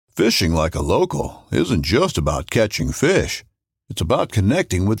Fishing like a local isn't just about catching fish. It's about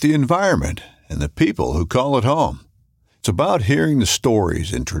connecting with the environment and the people who call it home. It's about hearing the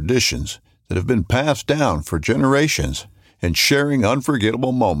stories and traditions that have been passed down for generations and sharing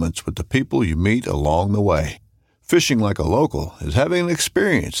unforgettable moments with the people you meet along the way. Fishing like a local is having an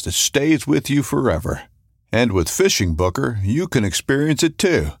experience that stays with you forever. And with Fishing Booker, you can experience it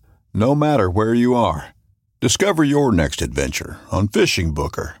too, no matter where you are. Discover your next adventure on Fishing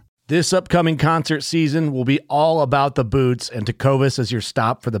Booker. This upcoming concert season will be all about the boots, and Tecovas is your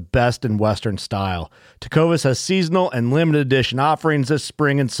stop for the best in Western style. Tecovas has seasonal and limited edition offerings this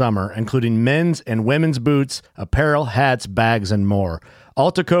spring and summer, including men's and women's boots, apparel, hats, bags, and more.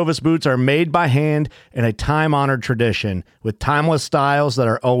 All Tecovas boots are made by hand in a time-honored tradition with timeless styles that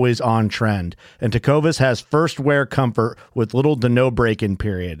are always on trend. And Tecovas has first wear comfort with little to no break-in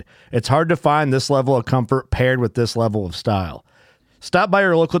period. It's hard to find this level of comfort paired with this level of style. Stop by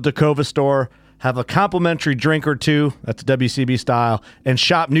your local Tecovas store, have a complimentary drink or two, that's WCB style, and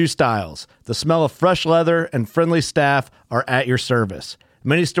shop new styles. The smell of fresh leather and friendly staff are at your service.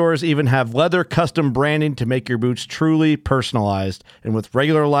 Many stores even have leather custom branding to make your boots truly personalized. And with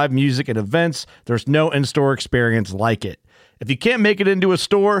regular live music and events, there's no in-store experience like it. If you can't make it into a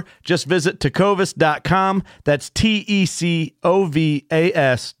store, just visit tecovas.com. That's TECOVAS.com.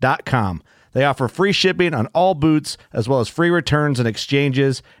 They offer free shipping on all boots, as well as free returns and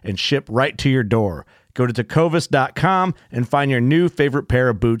exchanges, and ship right to your door. Go to tecovas.com and find your new favorite pair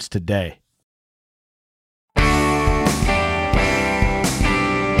of boots today.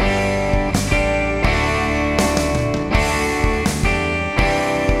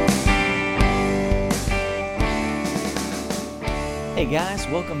 Hey guys,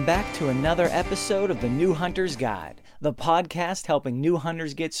 welcome back to another episode of the New Hunter's Guide, the podcast helping new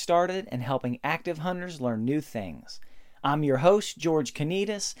hunters get started and helping active hunters learn new things. I'm your host, George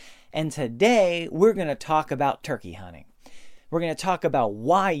Canitas, and today we're going to talk about turkey hunting. We're going to talk about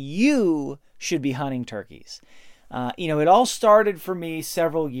why you should be hunting turkeys. It all started for me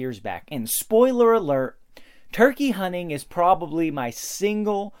several years back, and spoiler alert, turkey hunting is probably my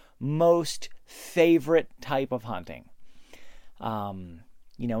single most favorite type of hunting.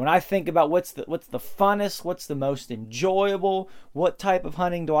 When I think about what's the funnest, what's the most enjoyable, what type of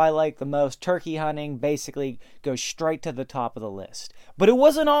hunting do I like the most, turkey hunting basically goes straight to the top of the list. But it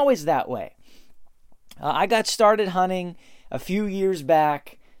wasn't always that way. I got started hunting a few years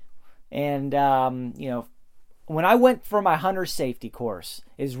back, and when I went for my hunter safety course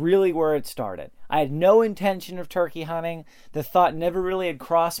is really where it started. I had no intention of turkey hunting. The thought never really had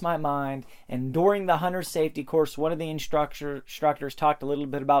crossed my mind. And during the hunter safety course, one of the instructors talked a little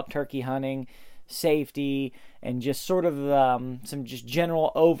bit about turkey hunting, safety, and just sort of some just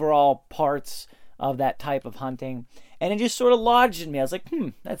general overall parts of that type of hunting. And it just sort of lodged in me. I was like,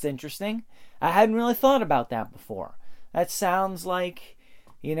 that's interesting. I hadn't really thought about that before. That sounds like,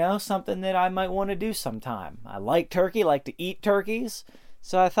 something that I might want to do sometime. I like turkey, like to eat turkeys.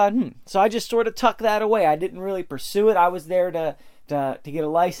 So I thought, So I just sort of tucked that away. I didn't really pursue it. I was there to get a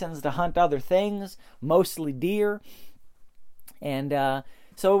license to hunt other things, mostly deer. And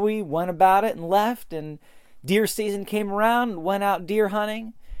so we went about it and left, and deer season came around and went out deer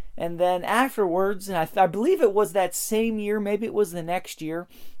hunting. And then afterwards, and I believe it was that same year, maybe it was the next year,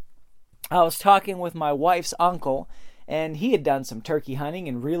 I was talking with my wife's uncle, and he had done some turkey hunting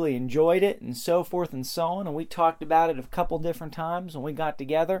and really enjoyed it and so forth and so on. And we talked about it a couple different times when we got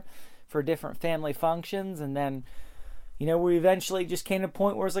together for different family functions. And then, we eventually just came to a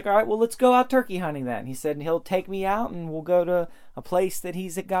point where it's like, all right, well, let's go out turkey hunting then. He said he'll take me out and we'll go to a place that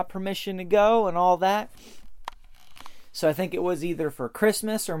he's got permission to go and all that. So I think it was either for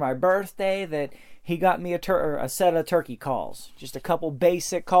Christmas or my birthday that he got me a set of turkey calls. Just a couple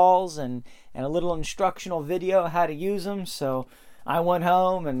basic calls and a little instructional video how to use them. So I went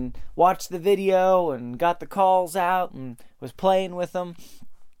home and watched the video and got the calls out and was playing with them.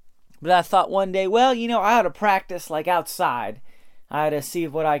 But I thought one day, I ought to practice like outside. I had to see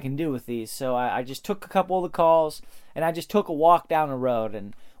what I can do with these. So I just took a couple of the calls and I just took a walk down the road.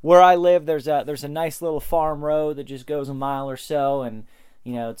 And where I live, there's a nice little farm road that just goes a mile or so, and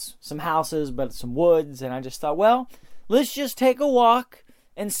it's some houses, but it's some woods. And I just thought, let's just take a walk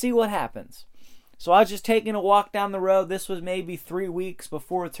and see what happens. So I was just taking a walk down the road. This was maybe 3 weeks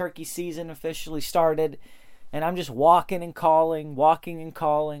before turkey season officially started. And I'm just walking and calling,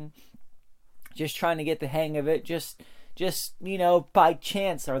 just trying to get the hang of it. Just by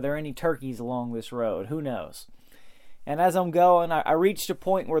chance, are there any turkeys along this road? Who knows? And as I'm going, I reached a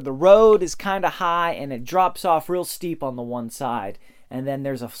point where the road is kind of high and it drops off real steep on the one side. and then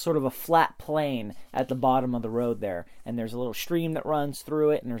there's a sort of a flat plain at the bottom of the road there, and there's a little stream that runs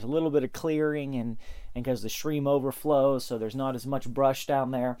through it, and there's a little bit of clearing, and because the stream overflows, so there's not as much brush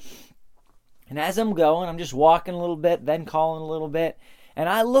down there. And as I'm going, I'm just walking a little bit, then calling a little bit, and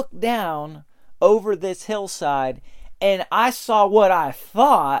I look down over this hillside, and I saw what I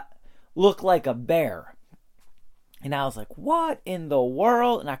thought looked like a bear. And I was like, what in the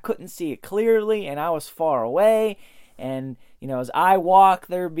world? And I couldn't see it clearly, and I was far away. And, as I walk,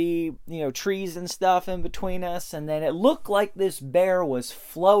 there'd be, trees and stuff in between us. And then it looked like this bear was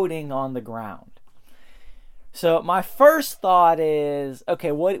floating on the ground. So my first thought is,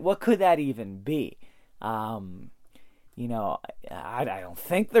 okay, what could that even be? I don't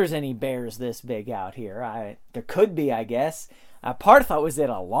think there's any bears this big out here. There could be, I guess. Part thought, was it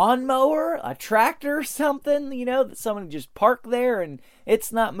a lawnmower, a tractor or something, that someone just parked there and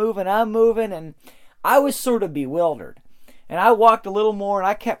it's not moving, I'm moving. And I was sort of bewildered. And I walked a little more and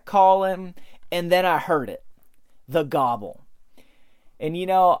I kept calling, and then I heard it, the gobble. And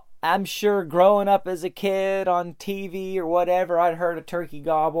I'm sure growing up as a kid on TV or whatever, I'd heard a turkey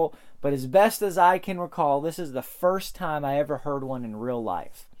gobble. But as best as I can recall, this is the first time I ever heard one in real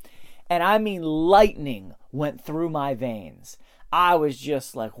life. And I mean, lightning went through my veins. I was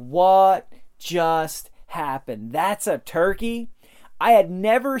just like, what just happened? That's a turkey? I had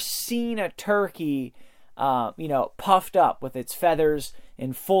never seen a turkey, puffed up with its feathers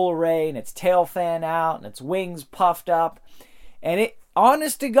in full array and its tail fan out and its wings puffed up. And it,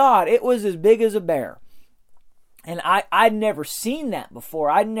 honest to God, it was as big as a bear. And I'd never seen that before.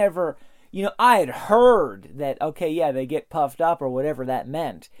 I'd never, I had heard that, okay, yeah, they get puffed up or whatever that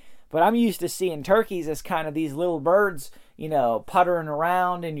meant. But I'm used to seeing turkeys as kind of these little birds, puttering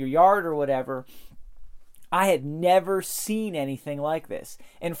around in your yard or whatever. I had never seen anything like this.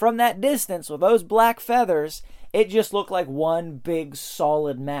 And from that distance, with those black feathers, it just looked like one big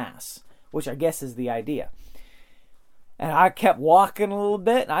solid mass, which I guess is the idea. And I kept walking a little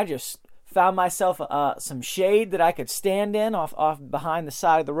bit, and I just found myself some shade that I could stand in off behind the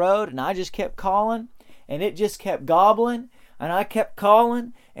side of the road, and I just kept calling, and it just kept gobbling, and I kept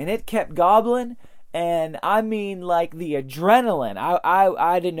calling, and it kept gobbling, and I mean, like, the adrenaline.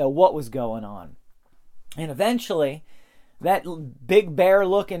 I didn't know what was going on. And eventually, that big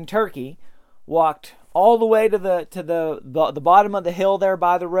bear-looking turkey walked all the way to the bottom of the hill there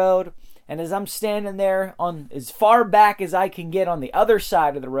by the road. And as I'm standing there on as far back as I can get on the other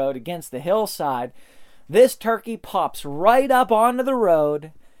side of the road against the hillside, this turkey pops right up onto the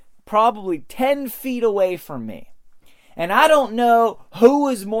road, probably 10 feet away from me. And I don't know who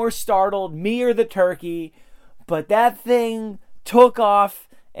was more startled, me or the turkey, but that thing took off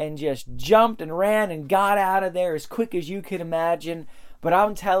and just jumped and ran and got out of there as quick as you could imagine. But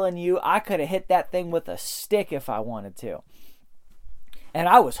I'm telling you, I could have hit that thing with a stick if I wanted to. And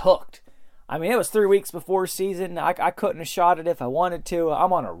I was hooked. I mean, it was 3 weeks before season. I couldn't have shot it if I wanted to.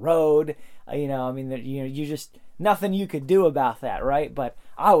 I'm on a road. You just, nothing you could do about that, right? But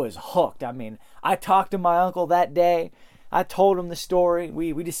I was hooked. I mean, I talked to my uncle that day. I told him the story.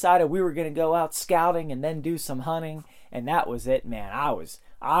 We decided we were going to go out scouting and then do some hunting. And that was it, man. I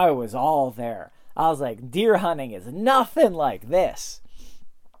was all there. I was like, deer hunting is nothing like this.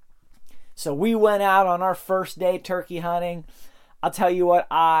 So we went out on our first day turkey hunting. I'll tell you what,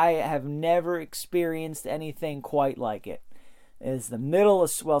 I have never experienced anything quite like it. It's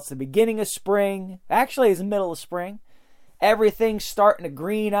it's the beginning of spring. Actually, it's the middle of spring. Everything's starting to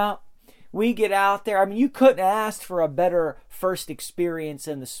green up. We get out there. I mean, you couldn't ask for a better first experience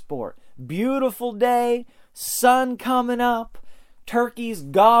in the sport. Beautiful day, sun coming up, turkeys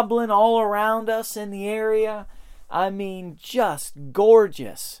gobbling all around us in the area. I mean, just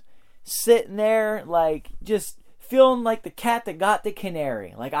gorgeous. Sitting there, like, just feeling like the cat that got the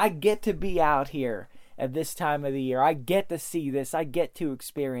canary. Like, I get to be out here at this time of the year. I get to see this. I get to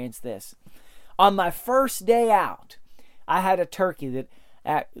experience this. On my first day out, I had a turkey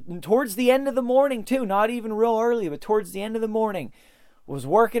that towards the end of the morning too, not even real early, but towards the end of the morning, was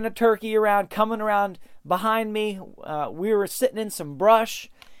working a turkey around, coming around behind me. We were sitting in some brush,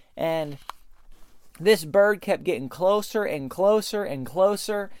 and this bird kept getting closer and closer and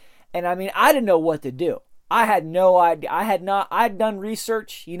closer. And I mean, I didn't know what to do. I had no idea. I'd done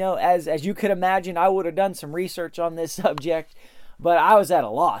research, as you could imagine, I would have done some research on this subject, but I was at a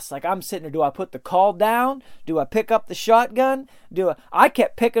loss. Like, I'm sitting there, do I put the call down? Do I pick up the shotgun? I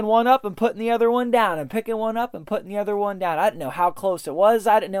kept picking one up and putting the other one down, and picking one up and putting the other one down. I didn't know how close it was.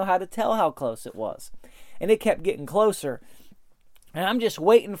 I didn't know how to tell how close it was. And it kept getting closer. And I'm just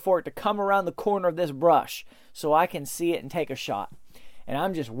waiting for it to come around the corner of this brush so I can see it and take a shot. And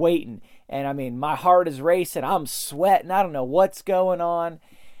I'm just waiting. And I mean, my heart is racing. I'm sweating. I don't know what's going on.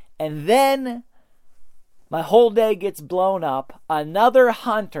 And then my whole day gets blown up. Another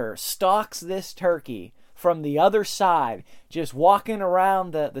hunter stalks this turkey from the other side, just walking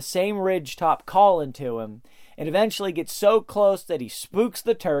around the same ridge top calling to him, and eventually gets so close that he spooks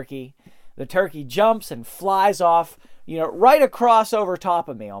the turkey. The turkey jumps and flies off, right across over top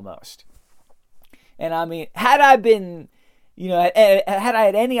of me almost. And I mean, had I been, had I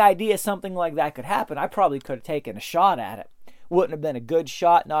had any idea something like that could happen, I probably could have taken a shot at it. Wouldn't have been a good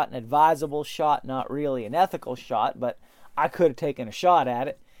shot, not an advisable shot, not really an ethical shot, but I could have taken a shot at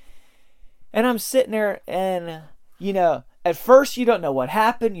it. And I'm sitting there and, at first you don't know what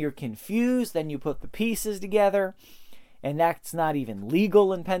happened. You're confused. Then you put the pieces together. And that's not even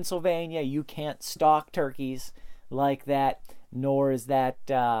legal in Pennsylvania. You can't stalk turkeys like that, nor is that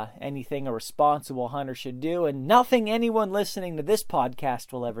anything a responsible hunter should do. And nothing anyone listening to this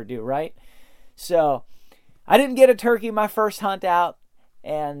podcast will ever do, right? So I didn't get a turkey my first hunt out.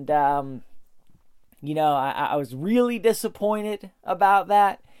 And, I was really disappointed about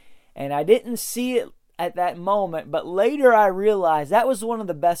that. And I didn't see it at that moment, but later I realized that was one of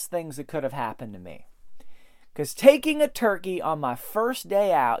the best things that could have happened to me. Because taking a turkey on my first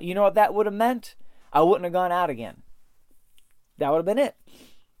day out, you know what that would have meant? I wouldn't have gone out again. That would have been it.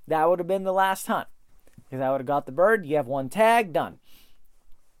 That would have been the last hunt. Because I would have got the bird, you have one tag, done.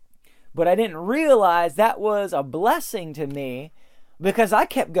 But I didn't realize that was a blessing to me because I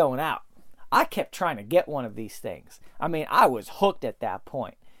kept going out. I kept trying to get one of these things. I mean, I was hooked at that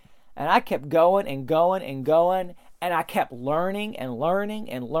point. And I kept going and going and going. And I kept learning and learning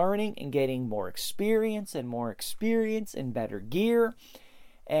and learning and getting more experience and better gear.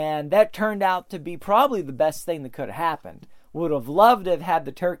 And that turned out to be probably the best thing that could have happened. Would have loved to have had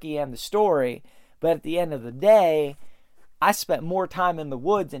the turkey and the story. But at the end of the day, I spent more time in the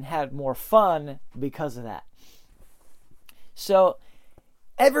woods and had more fun because of that. So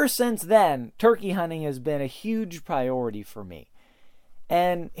ever since then, turkey hunting has been a huge priority for me.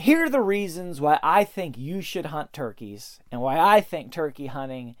 And here are the reasons why I think you should hunt turkeys and why I think turkey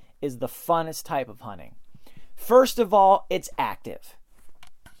hunting is the funnest type of hunting. First of all, it's active.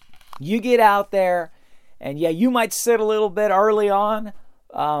 You get out there and you might sit a little bit early on,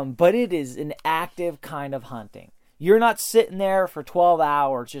 but it is an active kind of hunting. You're not sitting there for 12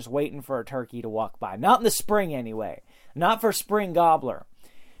 hours just waiting for a turkey to walk by. Not in the spring anyway. Not for spring gobbler.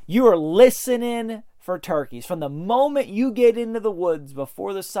 You are listening for turkeys. From the moment you get into the woods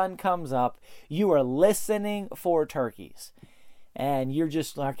before the sun comes up, you are listening for turkeys. And you're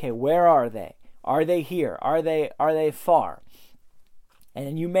just like, okay, where are they? Are they here? Are they far?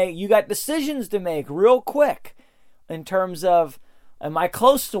 And you got decisions to make real quick in terms of, am I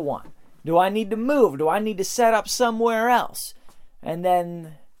close to one? Do I need to move? Do I need to set up somewhere else? And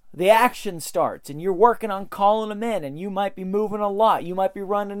then the action starts and you're working on calling them in, and you might be moving a lot. You might be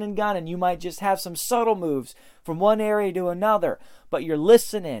running and gunning. You might just have some subtle moves from one area to another, but you're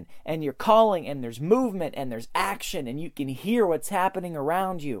listening and you're calling, and there's movement and there's action, and you can hear what's happening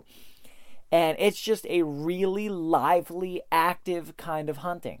around you. And it's just a really lively, active kind of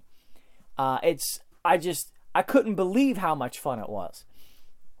hunting. I couldn't believe how much fun it was.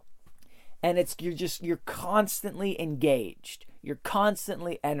 And you're constantly engaged. You're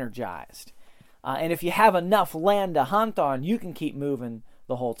constantly energized. And if you have enough land to hunt on, you can keep moving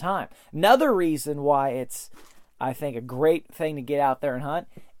the whole time. Another reason why it's, I think, a great thing to get out there and hunt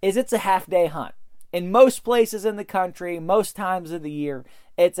is it's a half-day hunt. In most places in the country, most times of the year,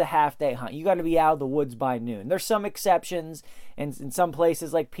 it's a half-day hunt. You got to be out of the woods by noon. There's some exceptions. And in some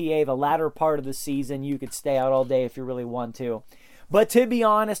places like PA, the latter part of the season, you could stay out all day if you really want to. But to be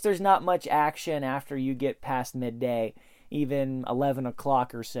honest, there's not much action after you get past midday, even 11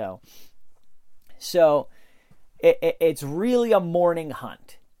 o'clock or so. So it's really a morning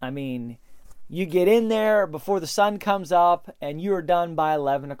hunt. I mean, you get in there before the sun comes up and you're done by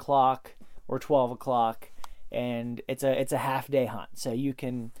 11 o'clock or 12 o'clock, and it's a half-day hunt. So you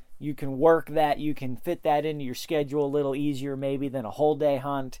can work that, you can fit that into your schedule a little easier maybe than a whole day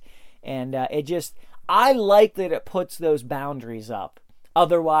hunt. And I like that it puts those boundaries up.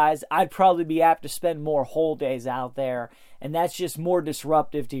 Otherwise, I'd probably be apt to spend more whole days out there, and that's just more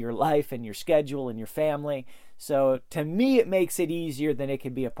disruptive to your life and your schedule and your family. So to me, it makes it easier than it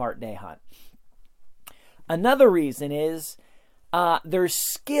could be a part-day hunt. Another reason is there's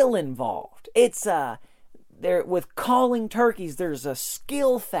skill involved. It's with calling turkeys, there's a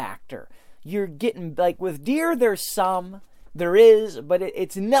skill factor. You're getting, like with deer, there is, but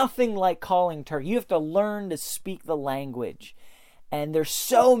it's nothing like calling turkey. You have to learn to speak the language. And there's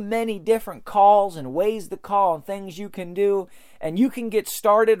so many different calls and ways to call and things you can do. And you can get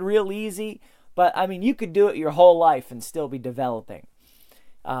started real easy. But, I mean, you could do it your whole life and still be developing.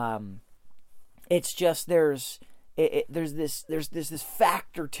 It's just there's this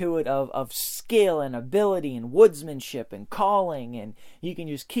factor to it of skill and ability and woodsmanship and calling. And you can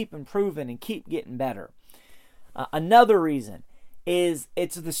just keep improving and keep getting better. Another reason is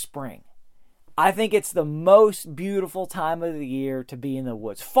it's the spring. I think it's the most beautiful time of the year to be in the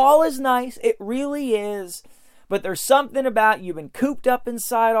woods. Fall is nice. It really is. But there's something about you've been cooped up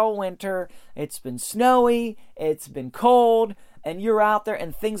inside all winter. It's been snowy. It's been cold. And you're out there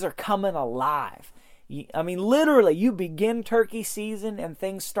and things are coming alive. I mean, literally, you begin turkey season and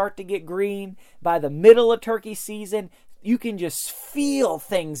things start to get green. By the middle of turkey season, you can just feel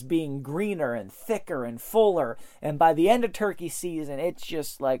things being greener and thicker and fuller. And by the end of turkey season, it's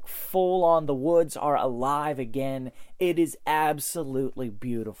just like full on, the woods are alive again. It is absolutely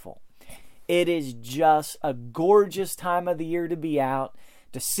beautiful. It is just a gorgeous time of the year to be out,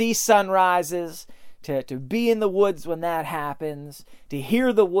 to see sunrises, to be in the woods when that happens, to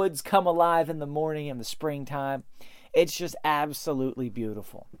hear the woods come alive in the morning in the springtime. It's just absolutely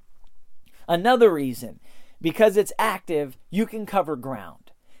beautiful. Another reason, because it's active, you can cover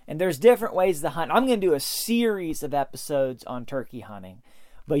ground. And there's different ways to hunt. I'm going to do a series of episodes on turkey hunting.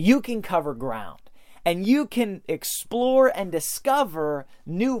 But you can cover ground. And you can explore and discover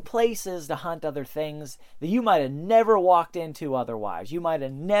new places to hunt other things that you might have never walked into otherwise. You might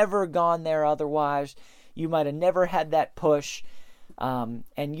have never gone there otherwise. You might have never had that push. And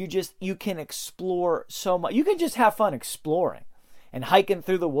you can explore so much. You can just have fun exploring and hiking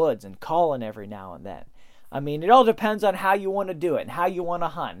through the woods and calling every now and then. I mean, it all depends on how you want to do it and how you want to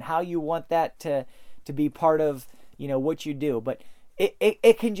hunt and how you want that to be part of, what you do. But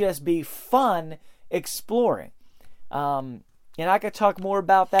it can just be fun exploring. And I could talk more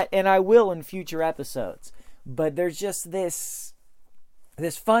about that, and I will in future episodes. But there's just this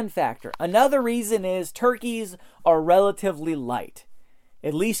fun factor. Another reason is turkeys are relatively light,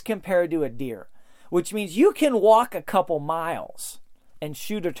 at least compared to a deer, which means you can walk a couple miles and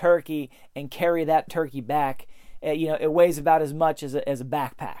shoot a turkey and carry that turkey back. It weighs about as much as a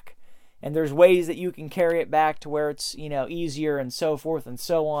backpack. And there's ways that you can carry it back to where it's, easier and so forth and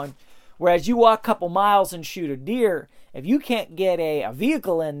so on. Whereas you walk a couple miles and shoot a deer, if you can't get a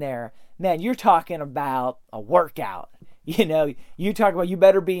vehicle in there, man, you're talking about a workout. You talk about you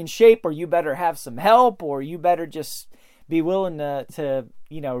better be in shape, or you better have some help, or you better just be willing to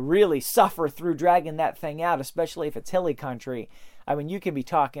really suffer through dragging that thing out, especially if it's hilly country. I mean, you can be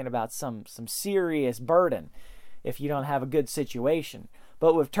talking about some serious burden if you don't have a good situation.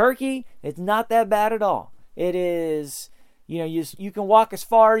 But with turkey, it's not that bad at all. It is, you can walk as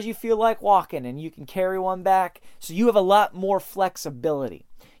far as you feel like walking, and you can carry one back. So you have a lot more flexibility.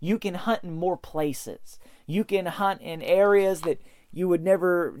 You can hunt in more places. You can hunt in areas that you would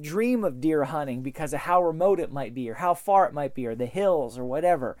never dream of deer hunting because of how remote it might be, or how far it might be, or the hills, or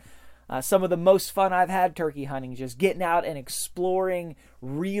whatever. Some of the most fun I've had turkey hunting is just getting out and exploring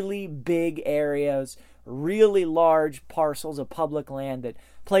really big areas, really large parcels of public land, that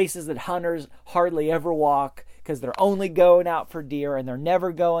places that hunters hardly ever walk because they're only going out for deer, and they're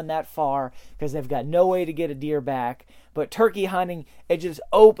never going that far because they've got no way to get a deer back. But turkey hunting, it just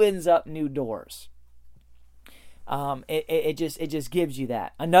opens up new doors. It just gives you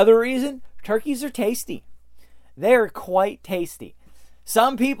that. Another reason, turkeys are tasty. They're quite tasty.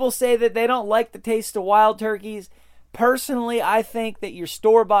 Some people say that they don't like the taste of wild turkeys. Personally, I think that your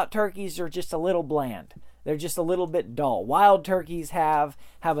store-bought turkeys are just a little bland. They're just a little bit dull. Wild turkeys have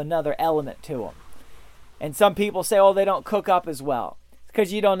another element to them. And some people say, they don't cook up as well. It's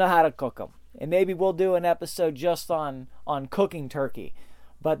because you don't know how to cook them. And maybe we'll do an episode just on cooking turkey.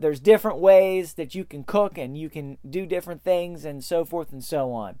 But there's different ways that you can cook, and you can do different things, and so forth and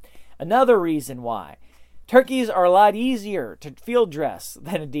so on. Another reason why. Turkeys are a lot easier to field dress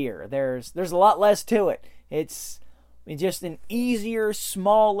than a deer. There's a lot less to it. It's just an easier,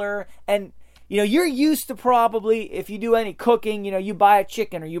 smaller, and you're used to, probably, if you do any cooking, you buy a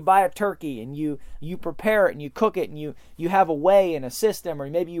chicken or you buy a turkey and you prepare it and you cook it, and you have a way and a system, or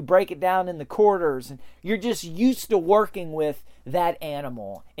maybe you break it down in the quarters, and you're just used to working with that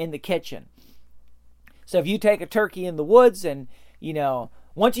animal in the kitchen. So if you take a turkey in the woods, and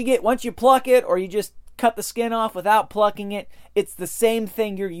once you pluck it, or you just cut the skin off without plucking it, it's the same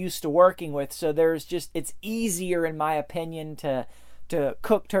thing you're used to working with. So it's easier, in my opinion, to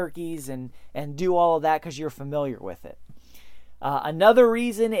cook turkeys and do all of that because you're familiar with it. Another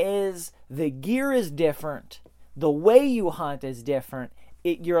reason is the gear is different. The way you hunt is different.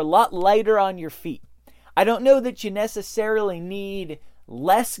 You're a lot lighter on your feet. I don't know that you necessarily need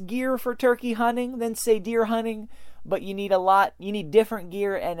less gear for turkey hunting than, say, deer hunting, but you need different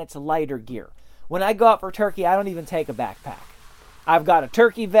gear, and it's lighter gear. When I go out for turkey, I don't even take a backpack. I've got a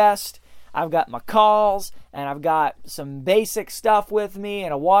turkey vest, I've got my calls, and I've got some basic stuff with me,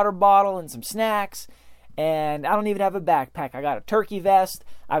 and a water bottle and some snacks, and I don't even have a backpack. I got a turkey vest.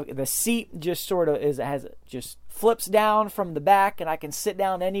 The seat just sort of just flips down from the back, and I can sit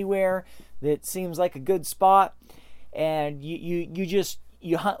down anywhere that seems like a good spot. And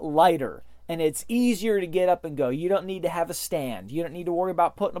you hunt lighter, and it's easier to get up and go. You don't need to have a stand. You don't need to worry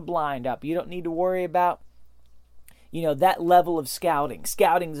about putting a blind up. You don't need to worry about, that level of scouting.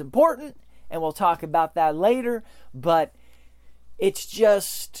 Scouting is important, and we'll talk about that later, but it's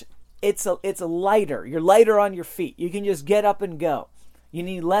a lighter. You're lighter on your feet. You can just get up and go. You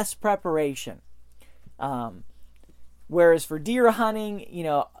need less preparation. Whereas for deer hunting,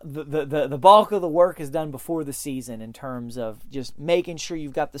 the bulk of the work is done before the season in terms of just making sure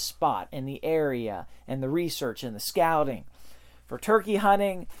you've got the spot and the area and the research and the scouting. For turkey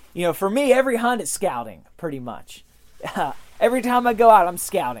hunting, for me, every hunt is scouting pretty much. Every time I go out, I'm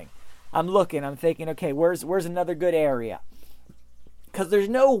scouting. I'm looking. I'm thinking, okay, where's another good area? Because there's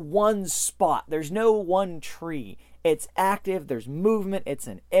no one spot. There's no one tree. It's active. There's movement. It's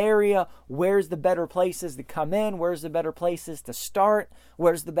an area. Where's the better places to come in? Where's the better places to start?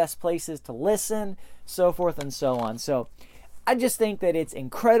 Where's the best places to listen? So forth and so on. So I just think that it's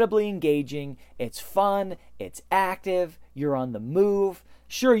incredibly engaging. It's fun. It's active. You're on the move.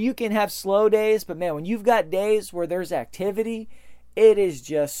 Sure, you can have slow days, but man, when you've got days where there's activity, it is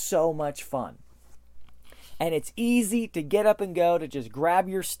just so much fun. And it's easy to get up and go, to just grab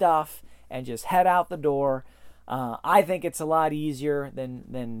your stuff and just head out the door. I think it's a lot easier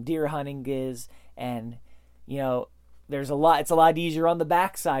than deer hunting is. And, it's a lot easier on the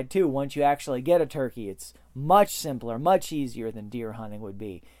backside too. Once you actually get a turkey, it's much simpler, much easier than deer hunting would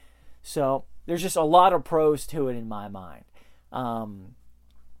be. So there's just a lot of pros to it in my mind.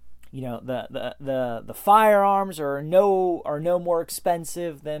 The firearms are no more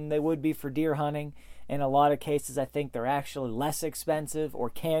expensive than they would be for deer hunting. In a lot of cases, I think they're actually less expensive or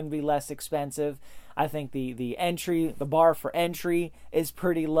can be less expensive. I think the bar for entry is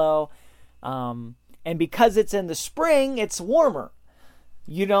pretty low. And because it's in the spring, it's warmer.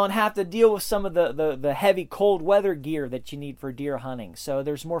 You don't have to deal with some of the heavy cold weather gear that you need for deer hunting. So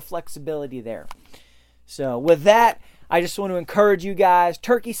there's more flexibility there. So with that, I just want to encourage you guys.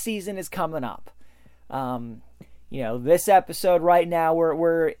 Turkey season is coming up. This episode right now,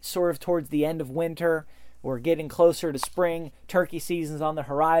 we're sort of towards the end of winter. We're getting closer to spring. Turkey season's on the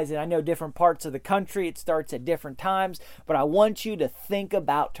horizon. I know different parts of the country, it starts at different times, but I want you to think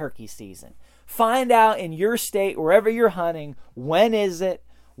about turkey season. Find out in your state, wherever you're hunting, when is it?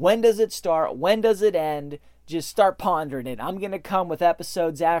 When does it start? When does it end? Just start pondering it. I'm going to come with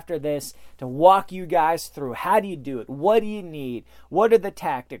episodes after this to walk you guys through how do you do it? What do you need? What are the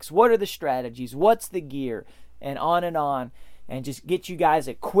tactics? What are the strategies? What's the gear? And on, and just get you guys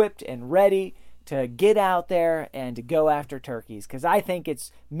equipped and ready to get out there and to go after turkeys. Because I think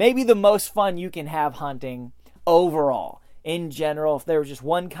it's maybe the most fun you can have hunting overall. In general, if there was just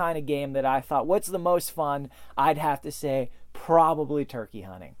one kind of game that I thought, what's the most fun? I'd have to say probably turkey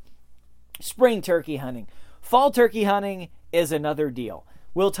hunting. Spring turkey hunting. Fall turkey hunting is another deal.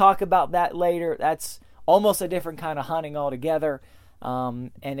 We'll talk about that later. That's almost a different kind of hunting altogether.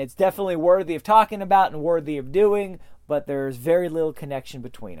 And it's definitely worthy of talking about and worthy of doing, but there's very little connection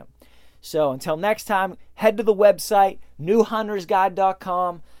between them. So until next time, head to the website,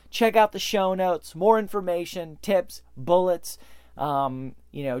 newhuntersguide.com. Check out the show notes, more information, tips, bullets.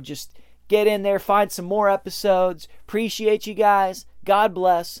 Just get in there, find some more episodes. Appreciate you guys. God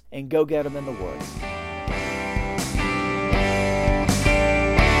bless, and go get them in the woods.